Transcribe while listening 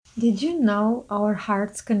Did you know our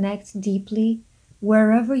hearts connect deeply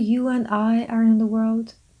wherever you and I are in the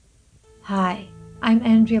world? Hi, I'm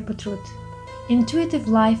Andrea Patrut, intuitive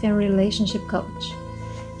life and relationship coach.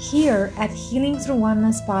 Here at Healing Through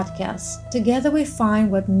Oneness podcast, together we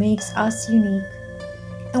find what makes us unique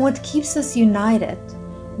and what keeps us united.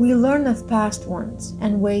 We learn of past wounds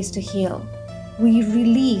and ways to heal. We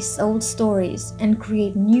release old stories and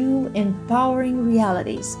create new, empowering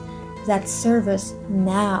realities that serve us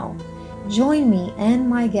now. Join me and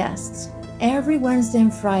my guests every Wednesday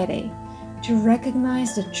and Friday to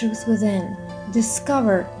recognize the truth within,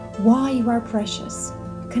 discover why you are precious,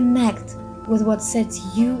 connect with what sets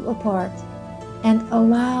you apart, and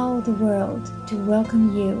allow the world to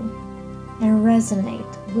welcome you and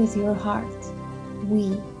resonate with your heart.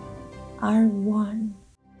 We are one.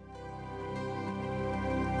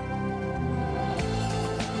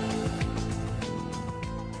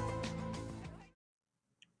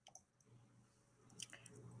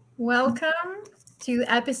 Welcome to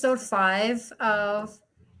episode 5 of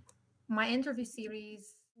my interview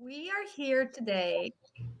series. We are here today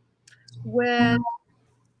with,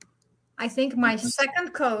 I think, my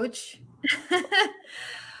second coach,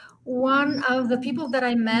 one of the people that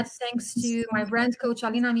I met thanks to my brand coach,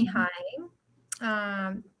 Alina Mihai.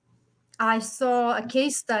 Um, I saw a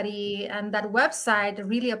case study, and that website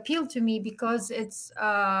really appealed to me because it's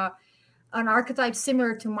an archetype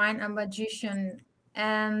similar to mine, a magician.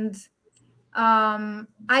 And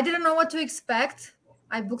I didn't know what to expect.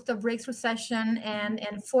 I booked a breakthrough session, and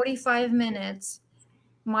in 45 minutes,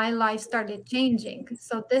 my life started changing.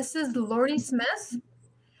 So, this is Lauri Smith,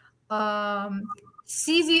 um,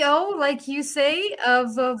 CVO, like you say,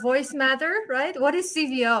 of Voice Matter, right? What is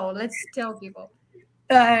CVO? Let's tell people.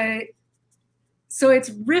 Uh, so it's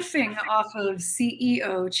riffing off of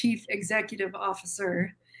CEO, Chief Executive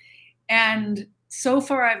Officer. And so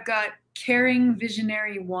far, I've got Caring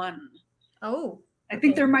Visionary One. Oh, I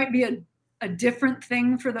think okay. there might be a different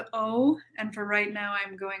thing for the O. And for right now,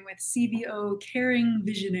 I'm going with CVO, Caring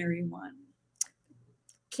Visionary One.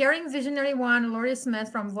 Caring Visionary One, Laurie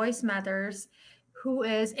Smith from Voice Matters, who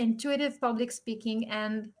is intuitive public speaking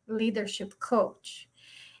and leadership coach.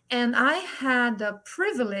 And I had the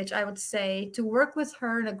privilege, I would say, to work with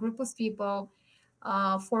her and a group of people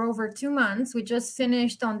for over 2 months. We just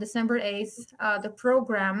finished on December 8th the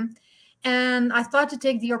program. And I thought to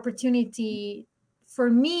take the opportunity for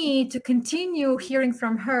me to continue hearing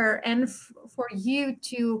from her and for you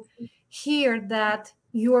to hear that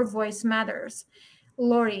your voice matters.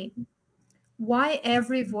 Lori, why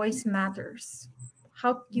every voice matters?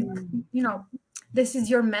 How you know, this is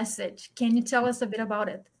your message. Can you tell us a bit about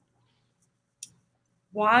it?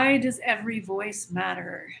 Why does every voice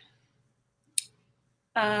matter?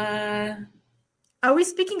 Uh, Are we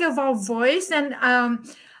speaking of our voice? And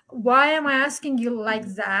why am I asking you like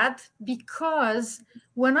that? Because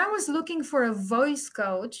when I was looking for a voice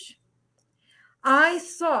coach, I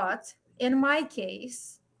thought in my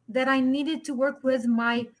case that I needed to work with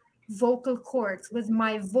my vocal cords, with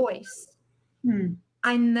my voice. hmm,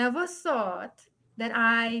 I never thought that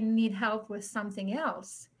I need help with something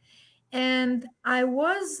else. And I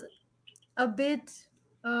was a bit,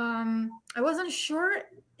 I wasn't sure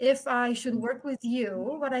if I should work with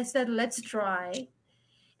you, but I said, let's try.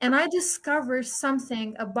 And I discovered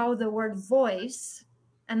something about the word voice,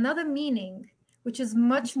 another meaning, which is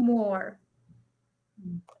much more.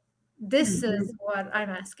 This hmm. is what I'm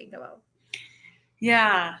asking about.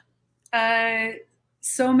 Yeah. Uh,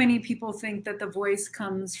 so many people think that the voice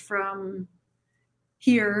comes from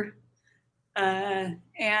here.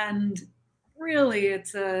 And really,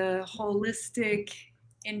 it's a holistic,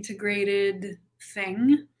 integrated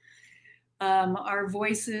thing. Our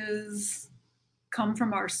voices come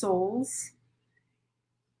from our souls,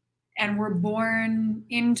 and we're born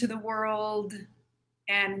into the world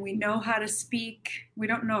and we know how to speak. We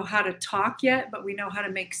don't know how to talk yet, but we know how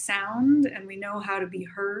to make sound and we know how to be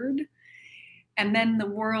heard. And then the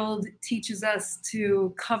world teaches us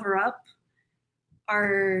to cover up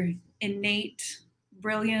our innate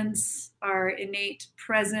brilliance, our innate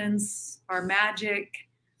presence, our magic,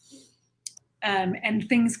 and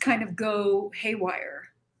things kind of go haywire.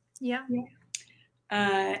 Yeah.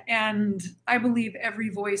 And I believe every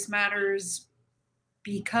voice matters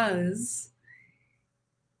because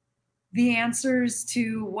the answers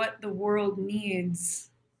to what the world needs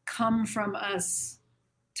come from us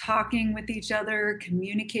talking with each other,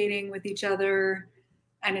 communicating with each other.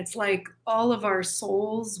 And it's like all of our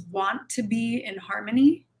souls want to be in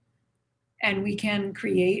harmony, and we can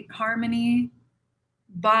create harmony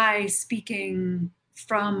by speaking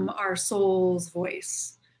from our soul's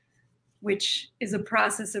voice. which is a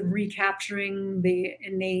process of recapturing the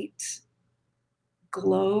innate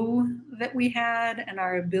glow that we had and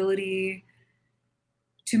our ability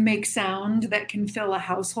to make sound that can fill a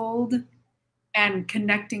household, and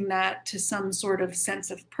connecting that to some sort of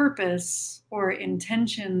sense of purpose or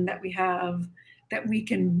intention that we have, that we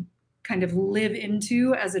can kind of live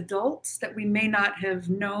into as adults that we may not have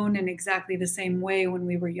known in exactly the same way when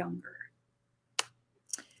we were younger.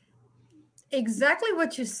 Exactly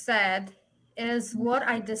what you said is what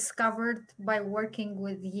I discovered by working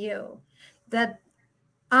with you. That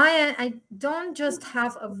I don't just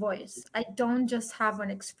have a voice. I don't just have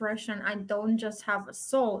an expression. I don't just have a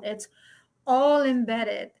soul. It's all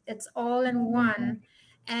embedded. It's all in one,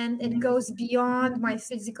 and it goes beyond my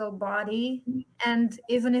physical body. And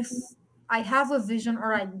even if I have a vision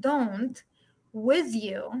or I don't, with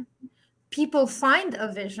you, people find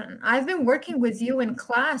a vision. I've been working with you in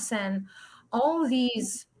class, and all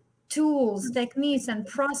these tools, techniques, and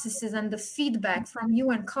processes, and the feedback from you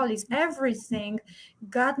and colleagues, everything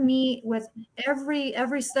got me with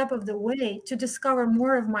every step of the way to discover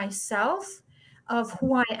more of myself, of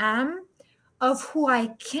who I am, of who I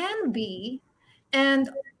can be. And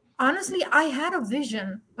honestly, I had a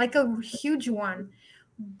vision, like a huge one.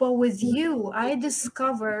 But with you, I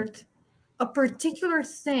discovered a particular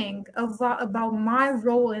thing about my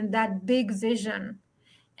role in that big vision.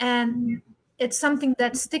 And it's something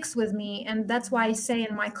that sticks with me. And that's why I say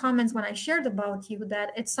in my comments when I shared about you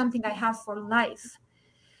that it's something I have for life.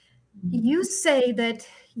 You say that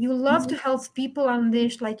you love to help people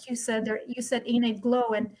unleash, like you said, there, you said innate glow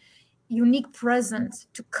and unique presence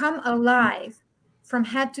to come alive from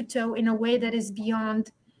head to toe in a way that is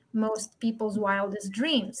beyond most people's wildest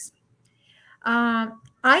dreams.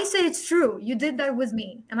 I say it's true. You did that with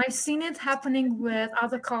me, and I've seen it happening with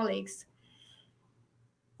other colleagues.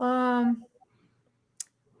 Um,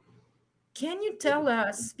 can you tell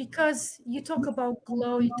us, because you talk about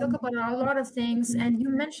glow, you talk about a lot of things, and you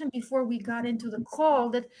mentioned before we got into the call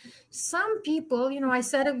that some people, I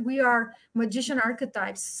said it, we are magician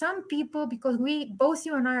archetypes. Some people, because both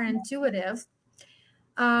you and I are intuitive,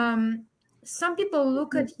 um, some people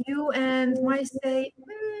look at you and might say,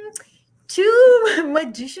 too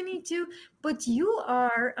magician-y too, but you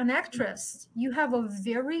are an actress. You have a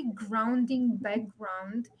very grounding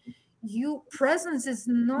background. You presence is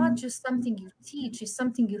not just something you teach, it's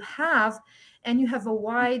something you have, and you have a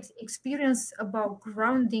wide experience about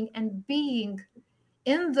grounding and being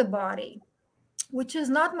in the body, which is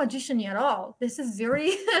not magician at all. This is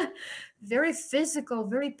very very physical,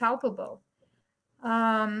 very palpable.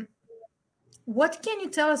 um, what can you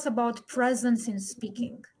tell us about presence in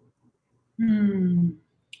speaking? Hmm.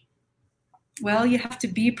 Well, you have to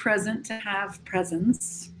be present to have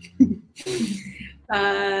presence.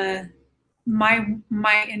 uh,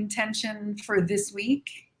 my intention for this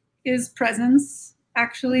week is presence.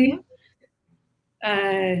 Mhm, Actually,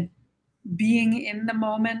 uh, being in the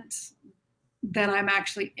moment that I'm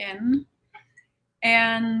actually in.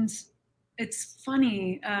 And it's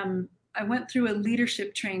funny. I went through a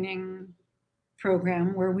leadership training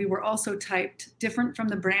program where we were also typed different from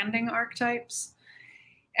the branding archetypes.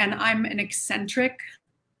 And I'm an eccentric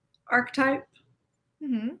archetype.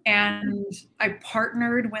 mhm, And I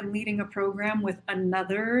partnered when leading a program with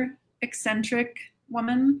another eccentric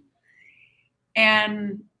woman.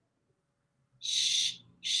 And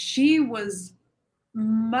she was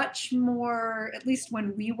much more, at least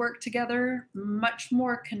when we worked together, much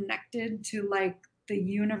more connected to like the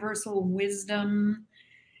universal wisdom,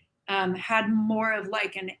 had more of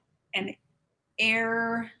like an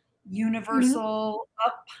air mhm, universal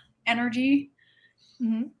up energy.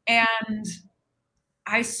 mhm, And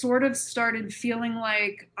I sort of started feeling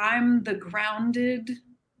like I'm the grounded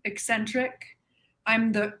eccentric.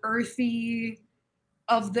 I'm the earthy,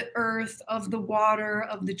 of the earth, of the water,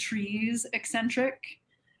 of the trees eccentric.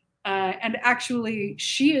 And actually,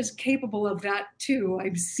 she is capable of that too.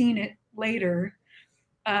 I've seen it later.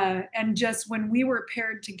 And just when we were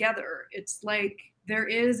paired together, it's like there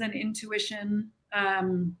is an intuition.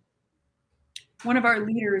 One of our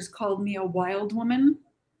leaders called me a wild woman,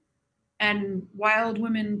 and wild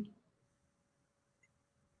women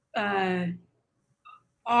uh,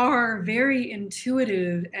 are very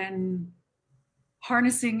intuitive and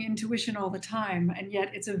harnessing intuition all the time, and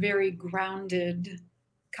yet it's a very grounded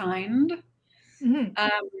kind. mhm,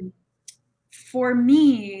 Um, for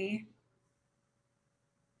me,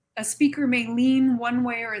 a speaker may lean one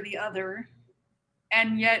way or the other,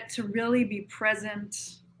 and yet to really be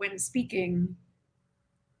present when speaking,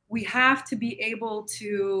 we have to be able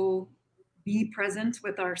to be present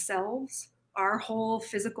with ourselves. our whole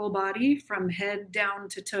physical body from head down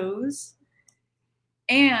to toes,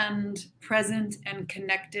 and present and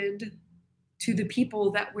connected to the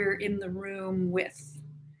people that we're in the room with.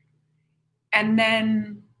 And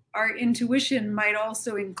then our intuition might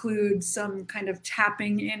also include some kind of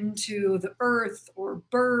tapping into the earth or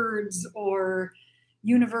birds or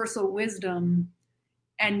universal wisdom.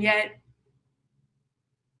 And yet,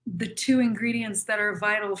 the two ingredients that are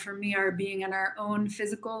vital for me are being in our own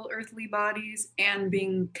physical earthly bodies and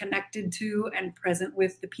being connected to and present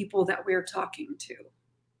with the people that we're talking to.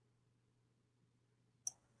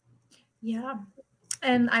 Yeah,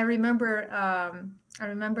 and I remember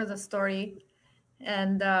the story,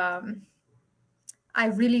 and I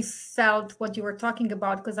really felt what you were talking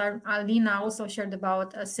about because Alina also shared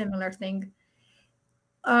about a similar thing.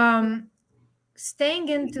 Um, Staying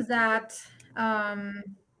into that um,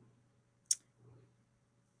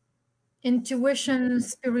 intuition,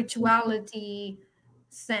 spirituality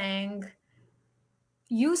thing,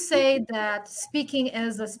 you say that speaking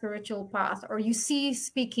is a spiritual path, or you see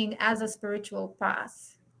speaking as a spiritual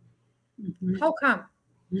path. Mm-hmm. How come?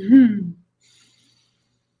 Mm-hmm.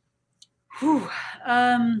 Whew.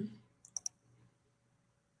 Um,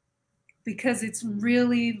 because it's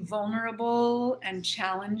really vulnerable and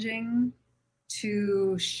challenging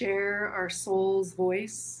to share our soul's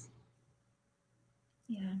voice.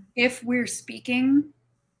 Yeah. If we're speaking,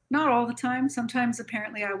 not all the time, sometimes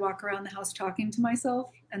apparently I walk around the house talking to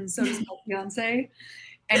myself, and so does my fiance.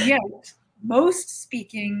 And yet, most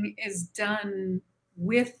speaking is done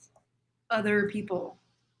with other people.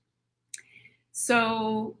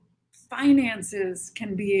 So, finances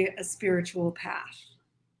can be a spiritual path.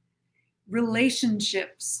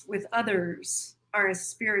 Relationships with others are a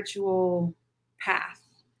spiritual path.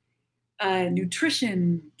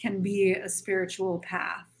 Nutrition can be a spiritual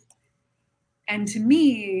path. And to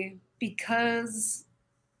me, because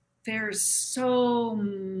there's so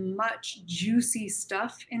much juicy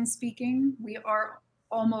stuff in speaking, we are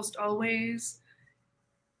almost always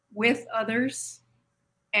with others,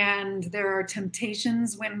 and there are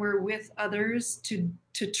temptations when we're with others to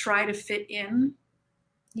try to fit in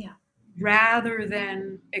Yeah. rather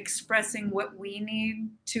than expressing what we need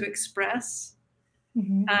to express.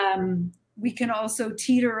 Hmm. We can also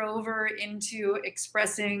teeter over into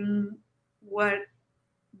expressing what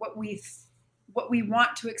what we what we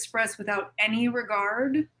want to express without any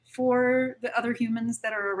regard for the other humans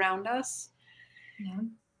that are around us. Yeah.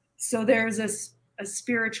 So there's a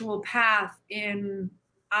spiritual path in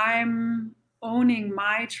I'm owning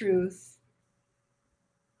my truth.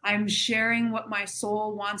 I'm sharing what my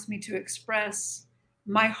soul wants me to express.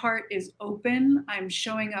 My heart is open. I'm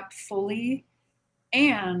showing up fully.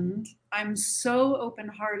 And I'm so open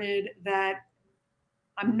hearted that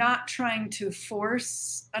I'm not trying to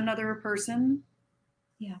force another person.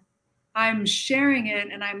 Yeah. I'm sharing it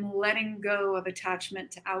and I'm letting go of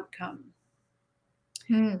attachment to outcome.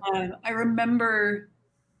 Mm. I remember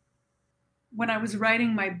when I was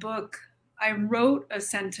writing my book, I wrote a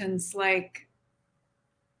sentence like,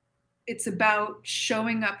 it's about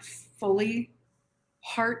showing up fully,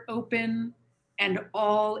 heart open, and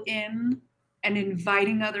all in, and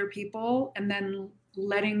inviting other people, and then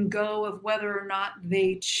letting go of whether or not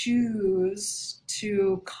they choose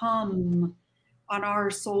to come on our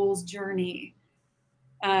soul's journey.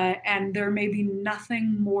 And there may be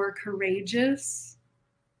nothing more courageous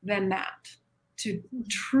than that, to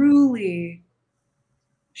truly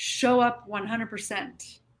show up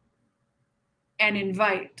 100% and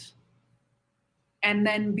invite, and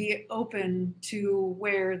then be open to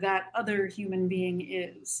where that other human being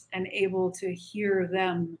is and able to hear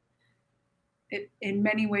them. In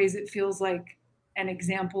many ways, it feels like an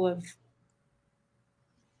example of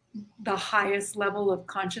the highest level of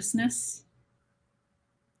consciousness.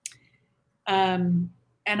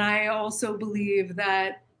 And I also believe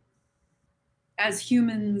that as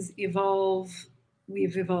humans evolve,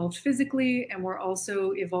 we've evolved physically, and we're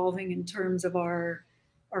also evolving in terms of our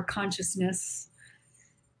consciousness.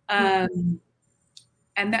 Yeah. Um,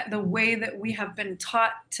 and that the way that we have been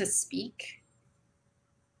taught to speak,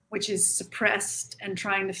 which is suppressed and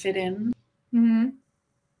trying to fit in, Hmm.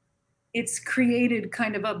 it's created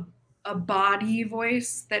kind of a body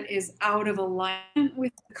voice that is out of alignment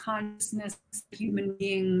with the consciousness human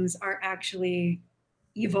beings are actually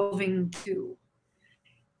evolving to.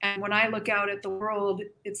 And when I look out at the world,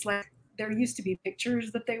 it's like there used to be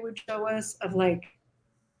pictures that they would show us of like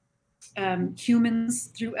humans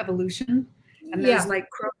through evolution. And there's Yeah. like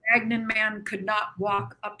Cro-Magnon man could not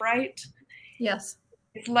walk upright. Yes.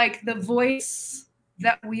 It's like the voice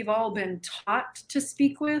that we've all been taught to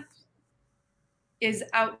speak with is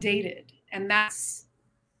outdated. And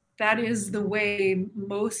that is the way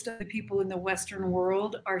most of the people in the Western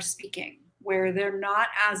world are speaking, where they're not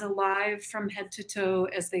as alive from head to toe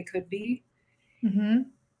as they could be. Mm-hmm.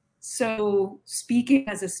 So, speaking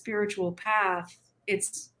as a spiritual path,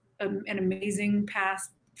 it's an amazing path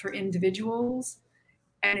for individuals.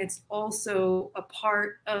 And it's also a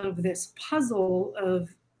part of this puzzle of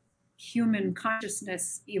human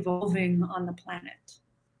consciousness evolving on the planet.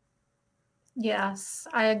 Yes,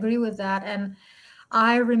 I agree with that. And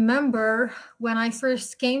I remember when I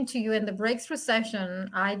first came to you in the breakthrough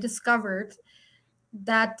session, I discovered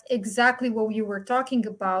that exactly what you were talking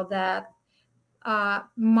about, that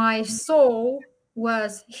my soul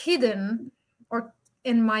was hidden, or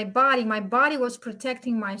in my body was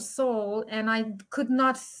protecting my soul, and I could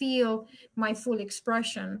not feel my full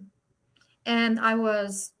expression. And I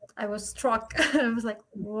was struck. I was like,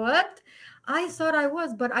 what? I thought I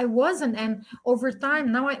was, but I wasn't. And over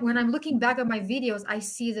time now, when I'm looking back at my videos, I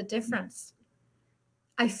see the difference.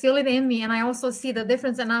 I feel it in me, and I also see the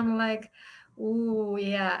difference, and I'm like, oh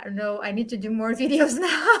yeah, no, I need to do more videos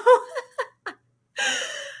now.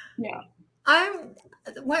 Yeah. I'm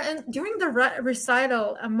when during the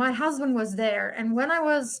recital, my husband was there, and when I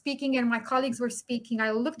was speaking and my colleagues were speaking,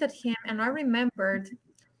 I looked at him and I remembered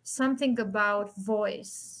something about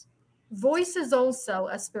voice. Voice is also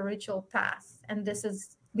a spiritual path, and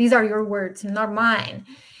these are your words, not mine.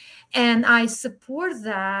 And I support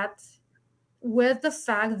that with the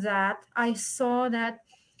fact that I saw that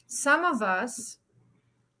some of us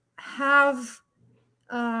have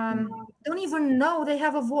don't even know they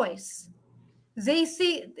have a voice. They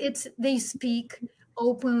speak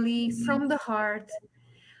openly from the heart.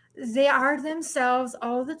 They are themselves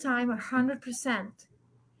all the time, 100%.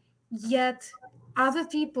 Yet other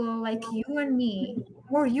people like you and me,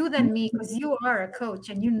 more you than me, because you are a coach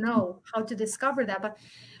and you know how to discover that. But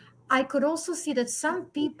I could also see that some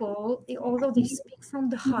people, although they speak from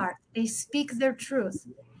the heart, they speak their truth.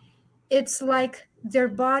 It's like their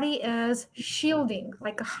body is shielding,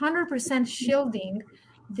 like 100% shielding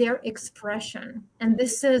their expression. And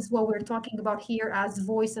this is what we're talking about here as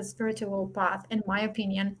voice, as spiritual path, in my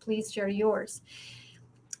opinion. Please share yours.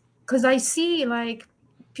 Because I see like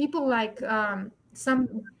people like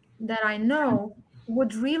some that I know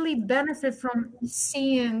would really benefit from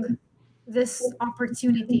seeing this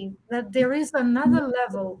opportunity, that there is another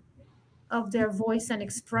level of their voice and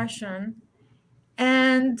expression,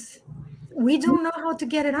 and we don't know how to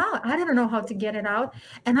get it out. I don't know how to get it out,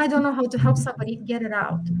 and I don't know how to help somebody get it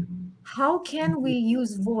out. How can we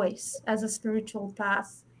use voice as a spiritual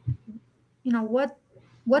path?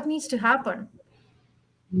 What needs to happen?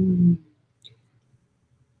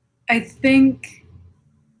 I think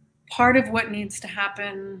part of what needs to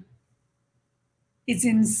happen is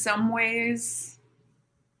in some ways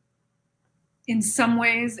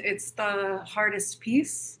it's the hardest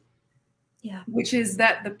piece, Yeah, which is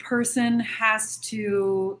that the person has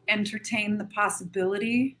to entertain the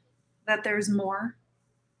possibility that there's more.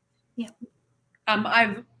 yeah.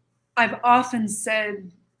 I've often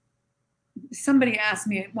said, somebody asked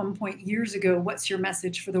me at one point years ago, what's your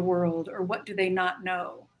message for the world, or what do they not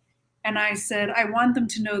know? And I said, I want them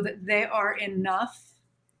to know that they are enough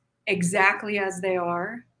exactly as they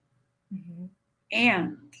are, Mhm.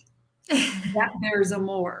 and that there's a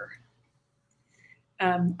more.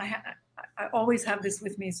 Um, I, I always have this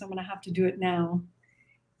with me, so I'm going to have to do it now.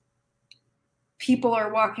 People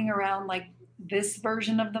are walking around like this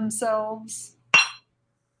version of themselves,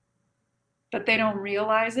 but they don't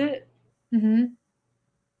realize it. Mhm.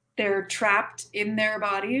 They're trapped in their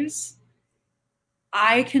bodies.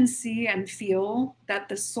 I can see and feel that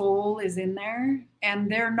the soul is in there, and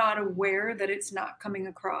they're not aware that it's not coming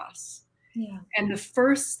across. Yeah. And the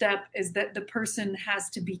first step is that the person has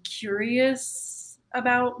to be curious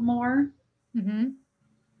about more, Mhm.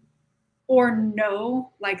 or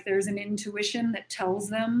know, like there's an intuition that tells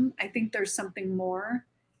them, I think there's something more,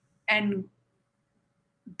 and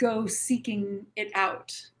go seeking it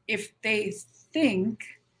out. If they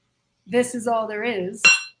think this is all there is,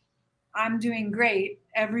 I'm doing great,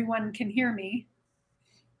 everyone can hear me,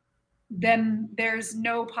 then there's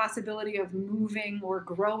no possibility of moving or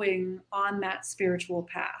growing on that spiritual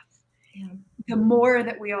path. Yeah. The more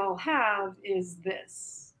that we all have is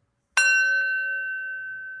this.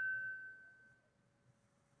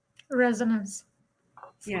 Resonance.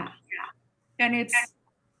 Yeah. And it's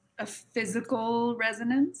a physical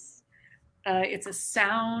resonance, it's a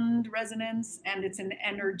sound resonance, and it's an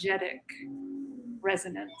energetic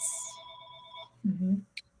resonance. Mhm.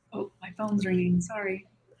 Oh, my phone's ringing. Sorry.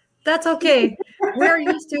 That's okay. We're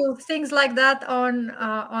used to things like that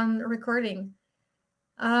on recording.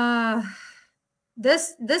 Uh,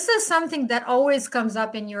 this is something that always comes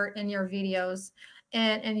up in your videos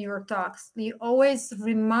and in your talks. You always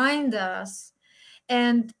remind us,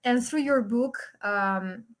 and through your book,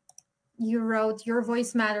 you wrote "Your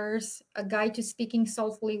Voice Matters: A Guide to Speaking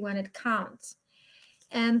Soulfully When It Counts."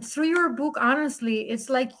 And through your book, honestly, it's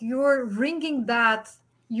like you're ringing that,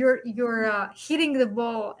 you're hitting the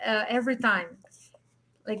ball every time,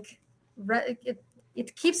 like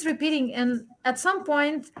it keeps repeating. And at some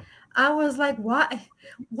point I was like,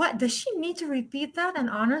 what does she need to repeat that? And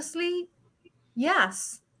honestly,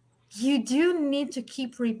 yes, you do need to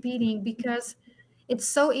keep repeating, because it's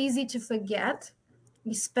so easy to forget,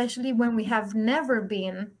 especially when we have never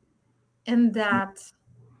been in that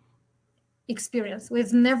experience.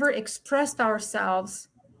 We've never expressed ourselves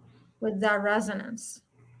with that resonance.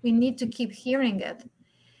 We need to keep hearing it.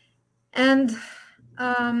 And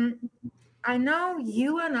um, I know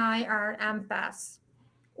you and I are empaths,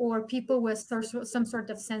 or people with some sort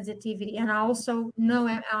of sensitivity. And I also know,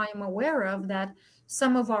 and I'm aware of that,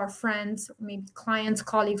 some of our friends, maybe clients,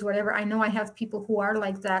 colleagues, whatever, I know I have people who are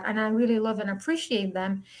like that, and I really love and appreciate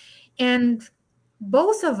them. And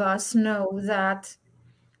both of us know that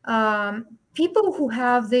people who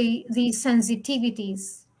have these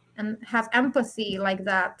sensitivities and have empathy like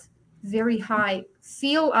that very high,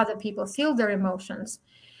 feel other people, feel their emotions.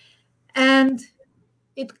 And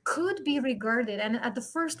it could be regarded, and at the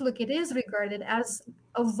first look it is regarded, as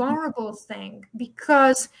a vulnerable thing,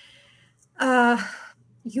 because uh,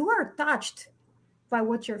 you are touched by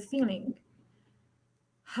what you're feeling.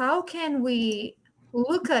 How can we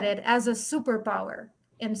look at it as a superpower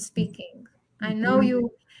in speaking? I know Mhm.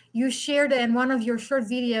 you shared in one of your short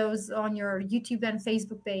videos on your YouTube and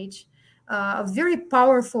Facebook page a very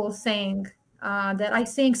powerful thing that I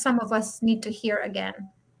think some of us need to hear again.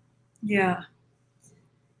 Yeah.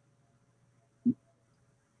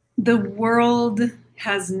 The world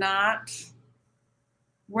has not,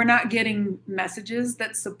 we're not getting messages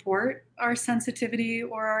that support our sensitivity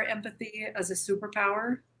or our empathy as a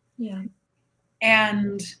superpower. Yeah.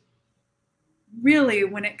 And really,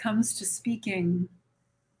 when it comes to speaking,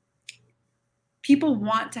 people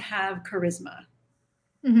want to have charisma.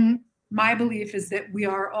 Hmm. My belief is that we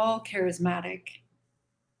are all charismatic.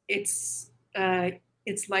 It's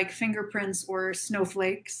it's like fingerprints or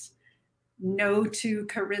snowflakes. No two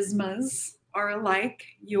charismas are alike.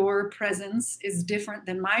 Your presence is different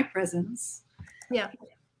than my presence. Yeah.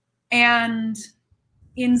 And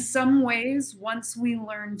in some ways, once we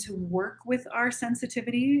learn to work with our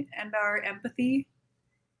sensitivity and our empathy,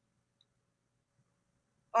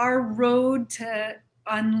 our road to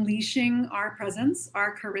unleashing our presence,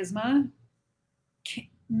 our charisma,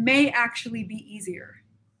 may actually be easier.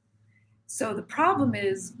 So the problem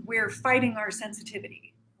is we're fighting our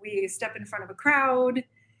sensitivity. We step in front of a crowd,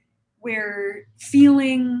 we're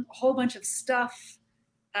feeling a whole bunch of stuff,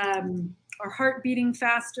 our heart beating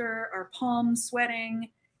faster, our palms sweating,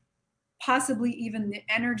 possibly even the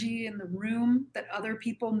energy in the room that other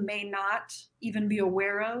people may not even be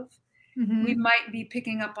aware of. We Hmm. might be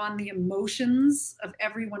picking up on the emotions of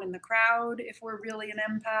everyone in the crowd if we're really an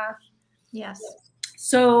empath. Yes.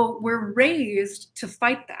 So we're raised to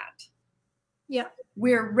fight that. Yeah.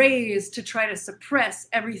 We're raised to try to suppress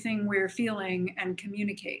everything we're feeling and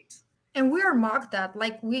communicate. And we are mocked at,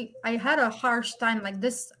 like, I had a harsh time, like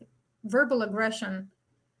this verbal aggression.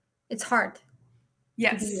 It's hard to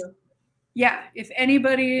Yes. hear. Yeah. If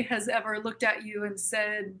anybody has ever looked at you and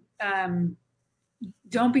said,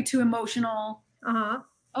 don't be too emotional. Uh-huh.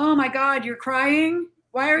 Oh my God, you're crying.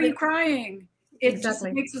 Why are you Yeah, crying? It just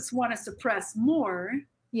exactly. makes us want to suppress more.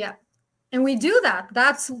 Yeah. And we do that.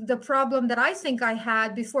 That's the problem that I think I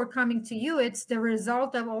had before coming to you. It's the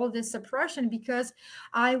result of all this suppression, because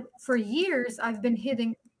for years, I've been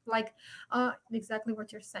hitting, like, exactly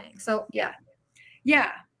what you're saying. So, Yeah. yeah.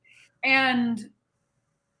 Yeah. And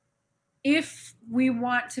if we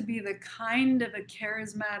want to be the kind of a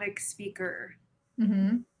charismatic speaker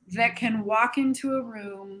Hmm. that can walk into a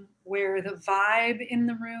room where the vibe in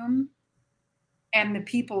the room and the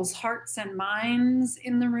people's hearts and minds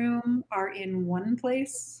in the room are in one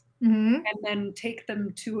place, Hmm. and then take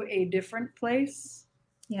them to a different place,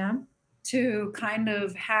 Yeah. to kind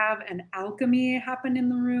of have an alchemy happen in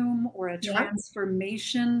the room or a Yeah.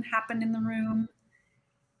 transformation happen in the room,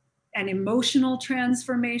 an emotional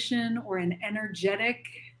transformation or an energetic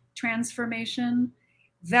transformation,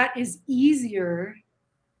 that is easier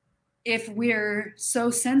if we're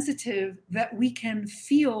so sensitive that we can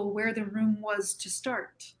feel where the room was to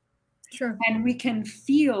start. Sure. And we can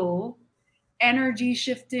feel energy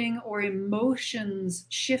shifting or emotions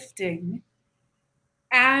shifting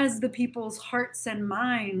as the people's hearts and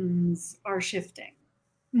minds are shifting.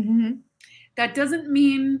 Mm-hmm. That doesn't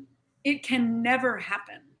mean it can never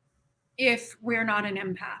happen if we're not an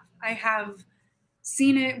empath. I have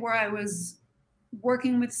seen it where I was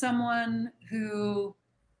working with someone who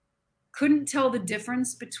couldn't tell the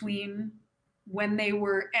difference between when they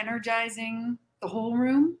were energizing the whole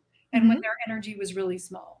room and when Mm-hmm. their energy was really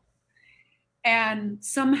small. And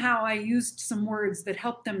somehow I used some words that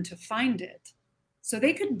helped them to find it. So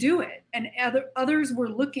they could do it. And others were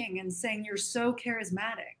looking and saying, "You're so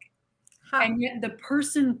charismatic." Ha. And yet the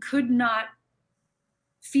person could not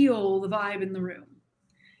feel the vibe in the room.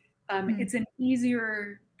 Mm. It's an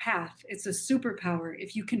easier path. It's a superpower.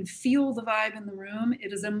 If you can feel the vibe in the room,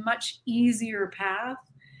 it is a much easier path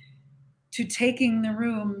to taking the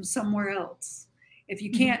room somewhere else. If you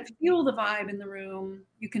Mm-hmm. can't feel the vibe in the room,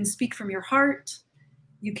 you can speak from your heart,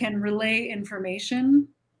 you can relay information,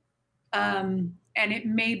 and it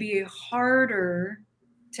may be harder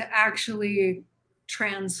to actually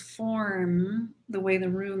transform the way the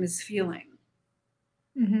room is feeling.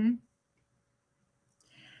 Mm-hmm.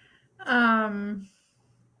 Um,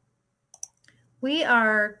 we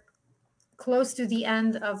are close to the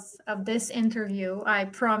end of this interview. I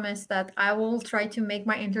promise that I will try to make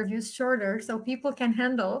my interviews shorter so people can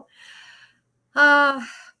handle. Uh,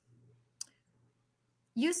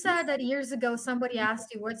 you said that years ago somebody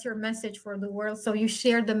asked you what's your message for the world, so you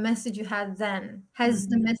shared the message you had then. Has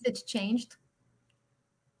the Mhm. message changed?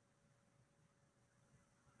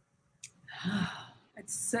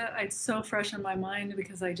 It's so fresh in my mind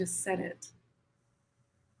because I just said it.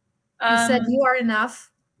 You said Um, you are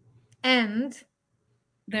enough and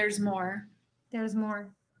there's more. there's more.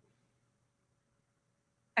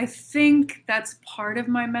 I think that's part of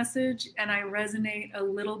my message, and I resonate a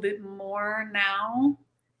little bit more now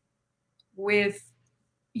with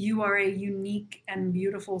you are a unique and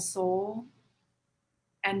beautiful soul,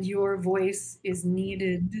 and your voice is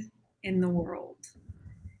needed in the world.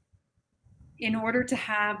 In order to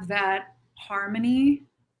have that harmony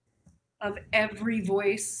of every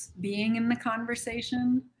voice being in the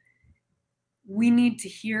conversation, we need to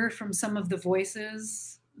hear from some of the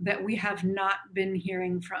voices that we have not been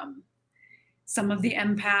hearing from. Some of the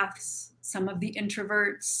empaths, some of the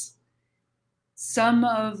introverts, some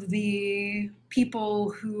of the people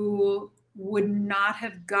who would not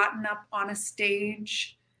have gotten up on a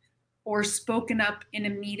stage or spoken up in a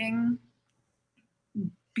meeting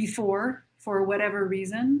before for whatever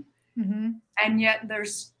reason, Mm-hmm. and yet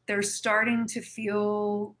they're starting to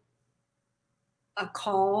feel a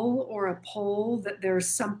call or a pull that there's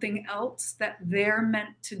something else that they're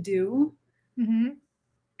meant to do. Mm-hmm.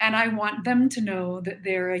 And I want them to know that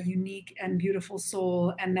they're a unique and beautiful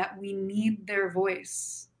soul and that we need their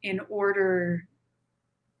voice in order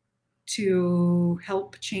to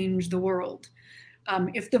help change the world.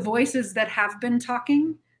 If the voices that have been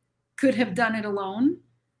talking could have done it alone,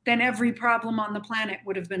 then every problem on the planet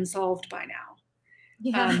would have been solved by now.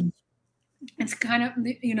 Yeah. Um, it's kind of,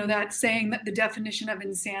 that saying that the definition of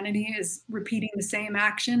insanity is repeating the same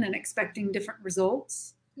action and expecting different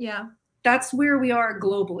results. Yeah. That's where we are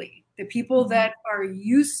globally. The people Mm-hmm. that are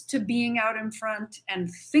used to being out in front and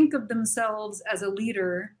think of themselves as a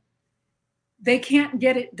leader, they can't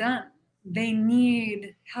get it done. They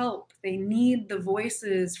need help. They need the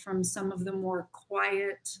voices from some of the more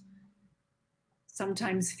quiet,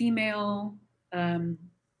 sometimes female, um,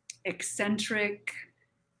 eccentric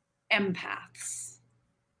empaths.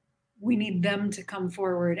 We need them to come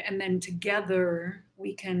forward, and then together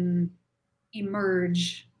we can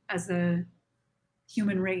emerge as a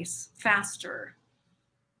human race faster.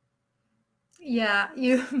 Yeah,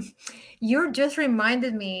 you you just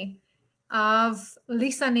reminded me of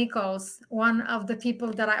Lisa Nichols, one of the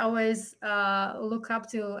people that I always look up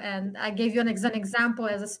to, and I gave you an example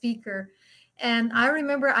as a speaker. And I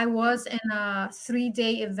remember I was in a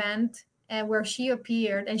 3-day event where she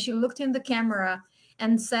appeared, and she looked in the camera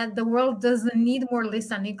and said, "The world doesn't need more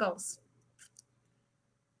Lisa Nichols.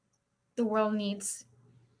 The world needs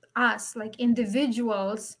us, like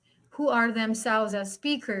individuals who are themselves as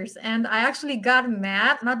speakers." And I actually got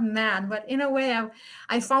mad, not mad, but in a way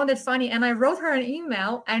I found it funny, and I wrote her an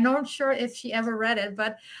email. I'm not sure if she ever read it,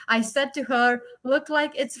 but I said to her, "Look,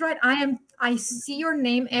 like, it's right, I see your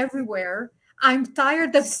name everywhere. I'm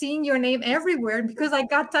tired of seeing your name everywhere. Because I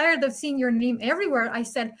got tired of seeing your name everywhere, I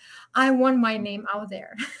said, I want my name out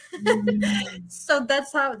there." Mm. So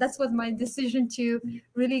that's what my decision to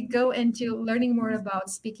really go into learning more about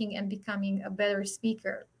speaking and becoming a better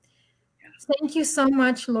speaker. Thank you so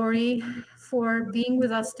much, Lauri, for being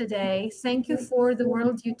with us today. Thank you for the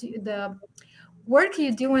work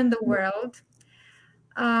you do in the world.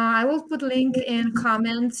 I will put link in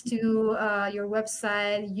comments to your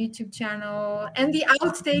website, YouTube channel, and the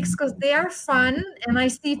outtakes because they are fun. And I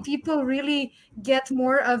see people really get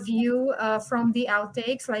more of you from the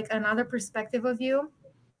outtakes, like another perspective of you.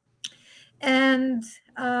 And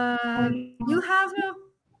you have a,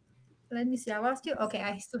 let me see, I lost you. Okay,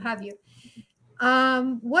 I still have you.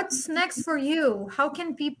 What's next for you? How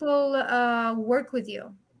can people work with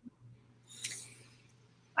you?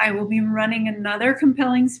 I will be running another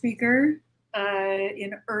compelling speaker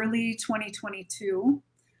in early 2022.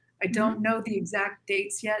 I don't Hmm. know the exact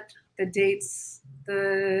dates yet. The dates,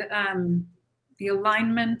 the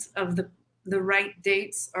alignment of the right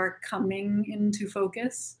dates are coming into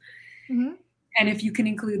focus. Hmm. And if you can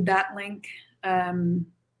include that link, um,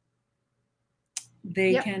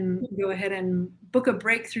 they Yep. can go ahead and book a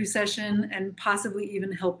breakthrough session and possibly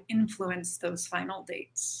even help influence those final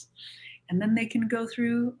dates. And then they can go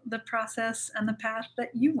through the process and the path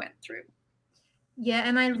that you went through. Yeah,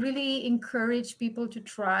 and I really encourage people to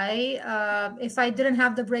try. If I didn't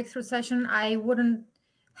have the breakthrough session, I wouldn't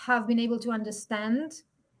have been able to understand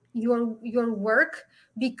your work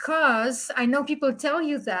because I know people tell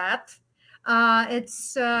you that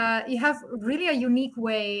it's you have really a unique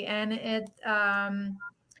way, and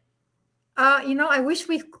I wish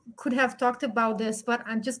we could have talked about this, but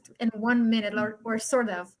I'm just in 1 minute or sort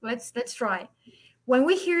of. Let's try. When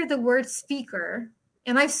we hear the word speaker,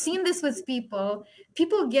 and I've seen this with people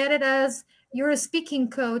get it as you're a speaking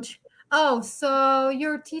coach. Oh, so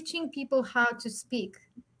you're teaching people how to speak.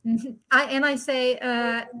 I say,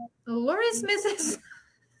 Lori Smith is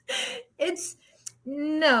it's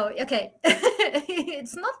no, okay.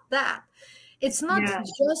 It's not that. It's not Yeah,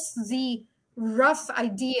 just the rough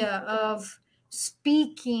idea of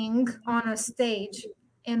speaking on a stage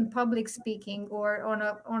in public speaking or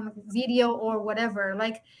on video or whatever.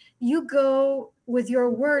 Like you go with your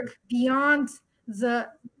work beyond the,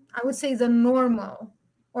 I would say, the normal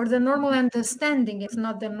or the normal understanding, if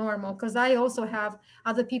not the normal, because I also have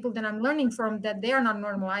other people that I'm learning from that they are not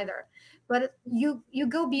normal either, but you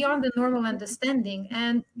go beyond the normal understanding.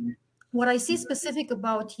 And what I see specific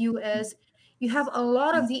about you is you have a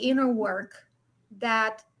lot of the inner work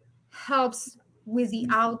that helps with the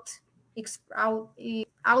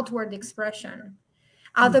outward expression.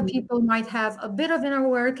 Other mhm. people might have a bit of inner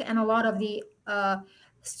work and a lot of the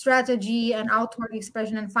strategy and outward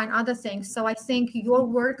expression and find other things. So I think your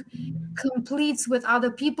work completes with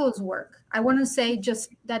other people's work. I want to say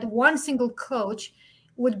just that one single coach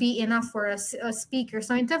would be enough for a speaker.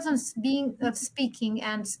 So in terms of being of speaking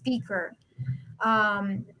and speaker,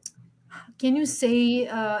 um, can you say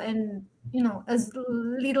in as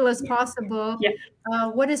little as possible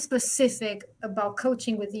what is specific about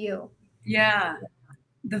coaching with you? Yeah.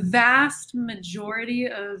 The vast majority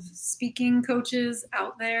of speaking coaches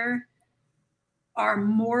out there are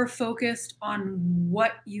more focused on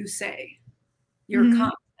what you say, your Hmm.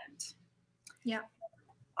 content. Yeah.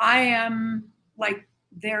 I am like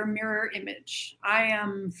their mirror image. I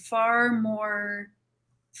am far more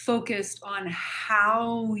focused on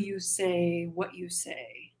how you say what you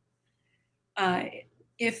say. Uh,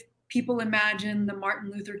 if people imagine the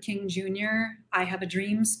Martin Luther King Jr. I Have a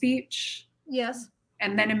Dream speech, Yes.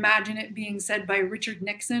 and then imagine it being said by Richard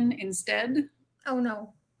Nixon instead, Oh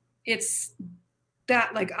no. it's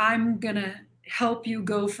that like I'm gonna help you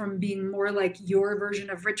go from being more like your version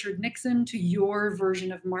of Richard Nixon to your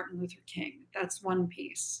version of Martin Luther King. That's one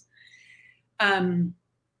piece. Um,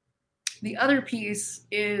 the other piece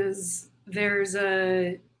is there's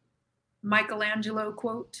a Michelangelo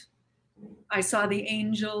quote. I saw the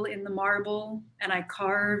angel in the marble and I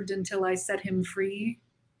carved until I set him free.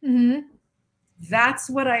 Hmm. That's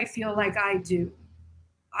what I feel like I do.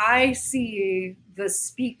 I see the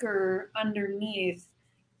speaker underneath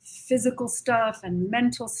physical stuff and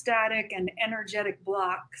mental static and energetic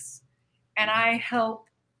blocks. And I help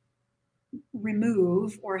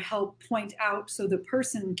remove or help point out so the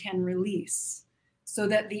person can release, so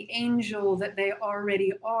that the angel that they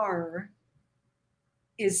already are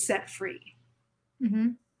is set free. Hmm.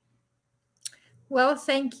 Well,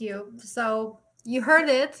 thank you. So you heard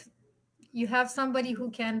it. You have somebody who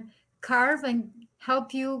can carve and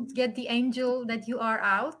help you get the angel that you are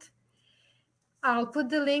out. I'll put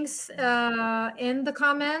the links in the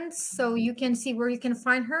comments so you can see where you can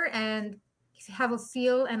find her and have a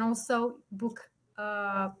feel and also book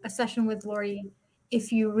a session with Lori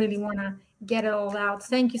if you really want to get it all out.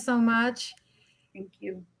 Thank you so much. Thank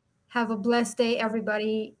you. Have a blessed day,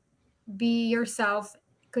 everybody. Be yourself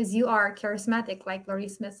because you are charismatic, like Lori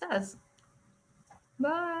Smith says.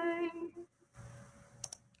 Bye.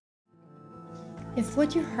 If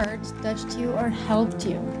what you heard touched you or helped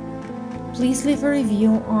you, please leave a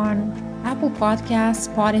review on Apple Podcasts,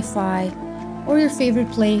 Spotify, or your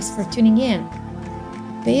favorite place for tuning in.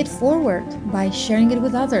 Pay it forward by sharing it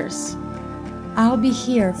with others. I'll be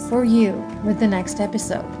here for you with the next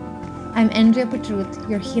episode. I'm Andrea Petrut,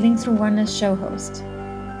 your Healing Through Oneness show host.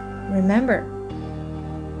 Remember,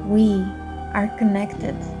 we are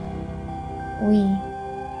connected. We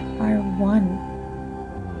are one.